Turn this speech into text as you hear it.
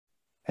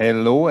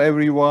Hello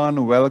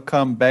everyone,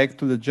 welcome back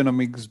to the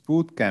Genomics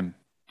Bootcamp.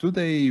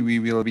 Today we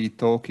will be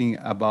talking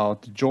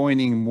about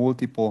joining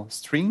multiple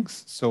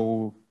strings,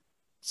 so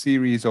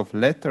series of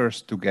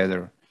letters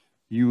together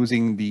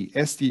using the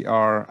str_c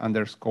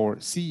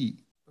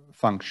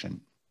function.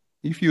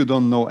 If you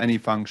don't know any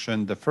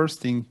function, the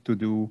first thing to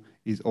do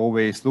is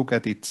always look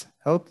at its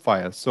help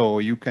file. So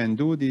you can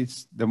do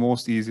this the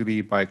most easily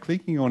by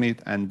clicking on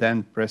it and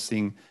then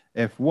pressing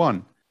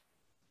F1.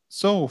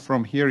 So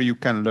from here, you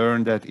can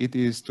learn that it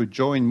is to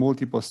join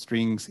multiple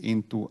strings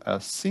into a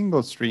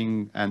single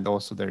string, and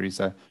also there is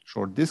a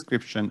short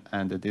description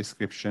and a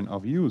description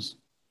of use.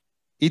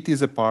 It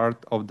is a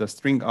part of the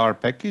string_r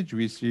package,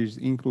 which is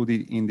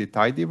included in the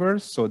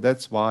tidyverse. So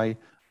that's why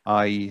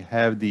I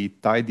have the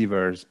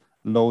tidyverse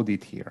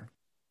loaded here.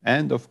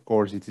 And of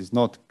course, it is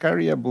not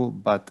carryable,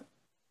 but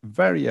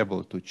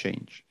variable to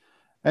change.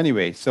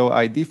 Anyway, so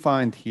I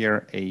defined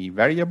here a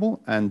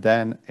variable and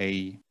then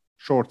a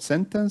short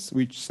sentence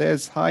which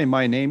says, hi,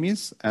 my name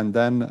is, and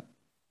then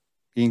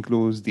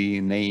includes the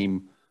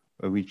name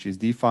which is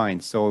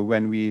defined. So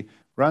when we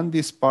run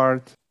this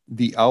part,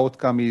 the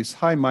outcome is,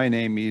 hi, my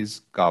name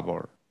is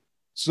Gabor.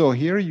 So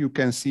here you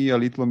can see a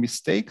little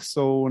mistake.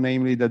 So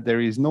namely that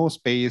there is no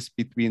space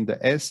between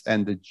the S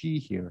and the G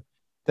here.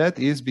 That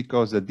is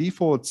because the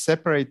default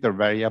separator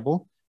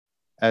variable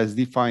as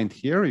defined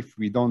here, if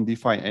we don't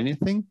define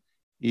anything,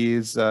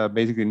 is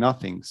basically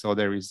nothing. So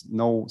there is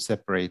no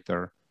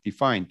separator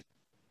defined.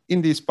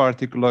 In this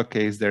particular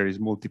case, there is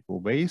multiple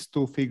ways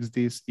to fix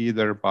this,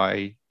 either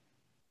by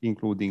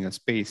including a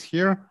space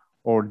here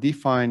or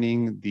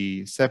defining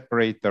the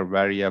separator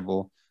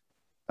variable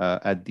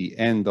at the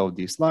end of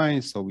this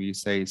line. So we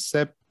say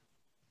sep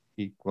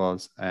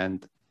equals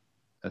and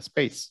a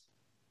space.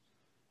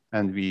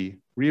 And we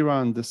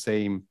rerun the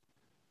same,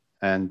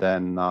 and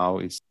then now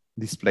it's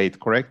displayed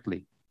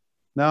correctly.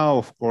 Now,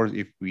 of course,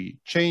 if we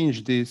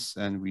change this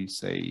and we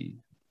say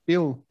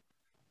Bill,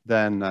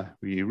 then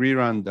we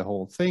rerun the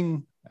whole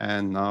thing,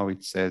 and now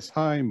it says,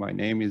 hi, my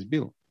name is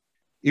Bill.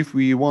 If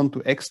we want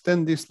to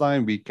extend this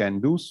line, we can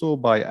do so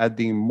by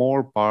adding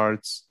more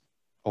parts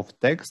of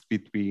text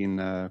between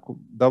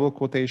double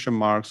quotation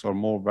marks or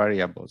more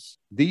variables.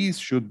 These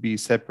should be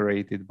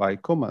separated by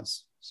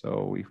commas.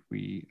 So if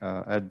we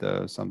add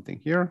something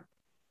here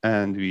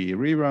and we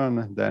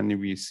rerun, then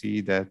we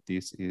see that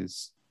this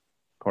is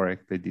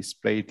correctly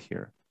displayed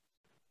here.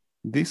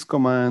 This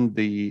command,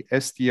 the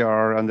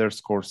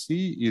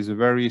str_c, is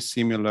very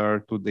similar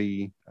to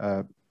the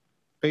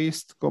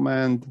paste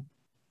command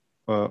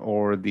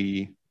or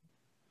the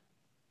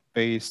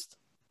paste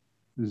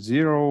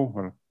 0,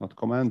 or not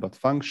command, but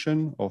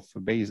function of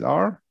base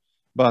R.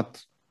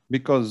 But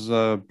because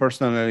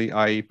personally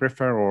I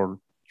prefer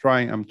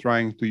I'm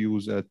trying to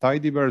use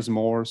tidyverse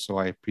more, so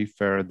I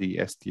prefer the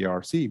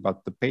strc,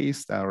 but the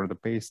paste or the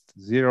paste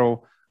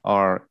 0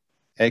 are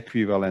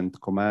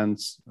equivalent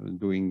commands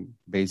doing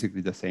basically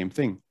the same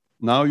thing.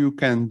 Now you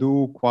can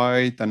do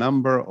quite a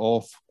number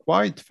of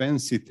quite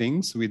fancy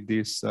things with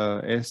this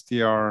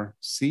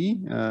strc,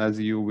 as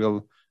you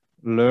will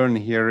learn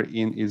here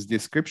in its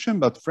description.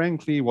 But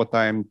frankly, what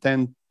I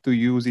intend to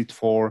use it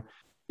for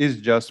is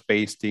just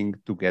pasting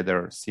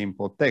together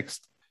simple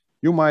text.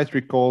 You might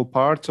recall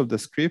parts of the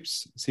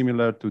scripts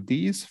similar to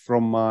these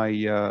from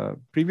my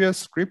previous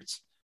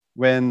scripts,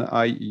 when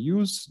I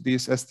use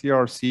this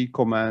strc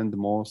command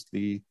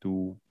mostly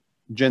to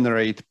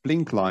generate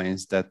blink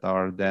lines that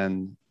are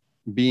then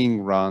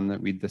being run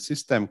with the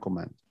system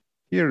command.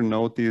 Here,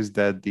 notice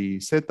that the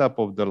setup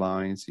of the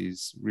lines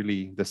is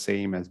really the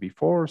same as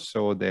before.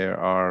 So there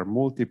are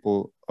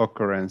multiple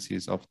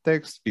occurrences of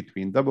text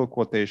between double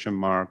quotation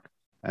mark,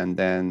 and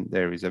then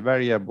there is a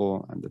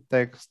variable and the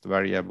text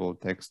variable,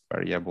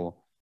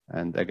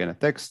 and again a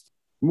text.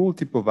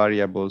 Multiple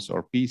variables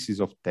or pieces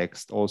of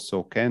text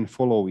also can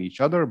follow each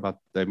other, but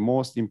the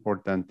most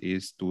important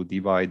is to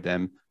divide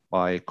them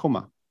by a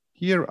comma.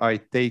 Here I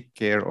take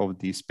care of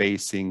the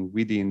spacing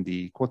within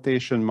the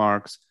quotation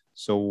marks,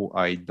 so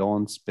I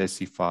don't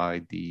specify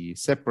the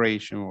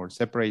separation or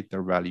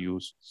separator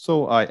values.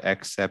 So I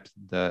accept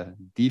the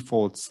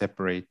default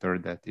separator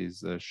that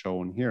is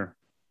shown here.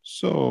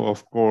 So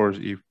of course,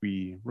 if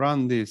we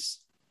run this,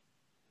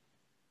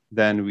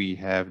 then we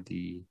have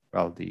the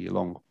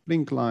long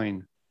blink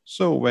line.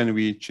 So when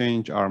we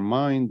change our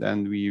mind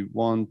and we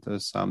want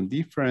some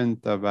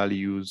different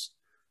values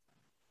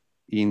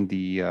in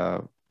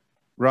the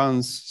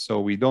runs,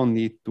 so we don't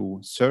need to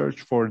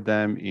search for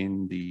them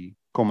in the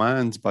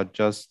commands, but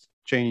just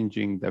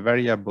changing the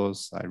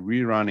variables,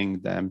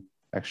 rerunning them,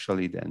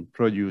 actually then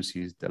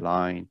produces the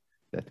line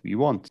that we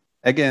want.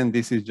 Again,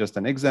 this is just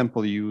an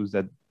example use,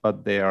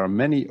 but there are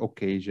many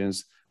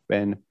occasions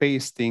when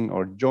pasting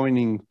or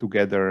joining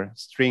together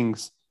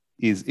strings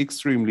is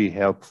extremely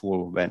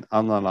helpful when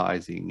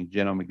analyzing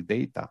genomic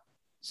data.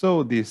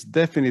 So this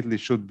definitely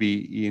should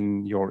be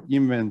in your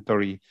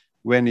inventory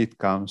when it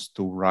comes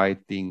to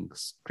writing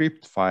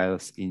script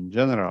files in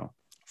general.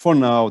 For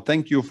now,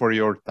 thank you for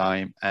your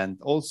time, and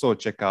also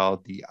check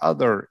out the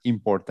other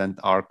important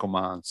R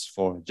commands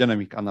for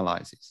genomic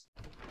analysis.